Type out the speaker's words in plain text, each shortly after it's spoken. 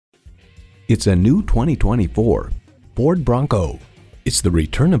It's a new 2024 Ford Bronco. It's the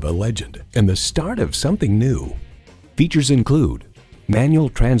return of a legend and the start of something new. Features include manual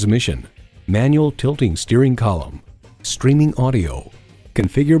transmission, manual tilting steering column, streaming audio,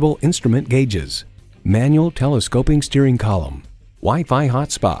 configurable instrument gauges, manual telescoping steering column, Wi-Fi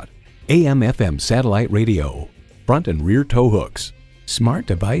hotspot, AM/FM satellite radio, front and rear tow hooks, smart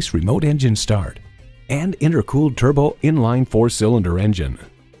device remote engine start, and intercooled turbo inline 4-cylinder engine.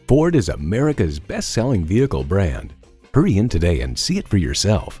 Ford is America's best-selling vehicle brand. Hurry in today and see it for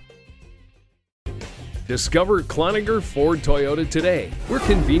yourself. Discover Cloninger Ford Toyota today. We're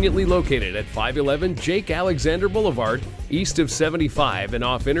conveniently located at 511 Jake Alexander Boulevard, east of 75 and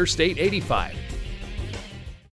off Interstate 85.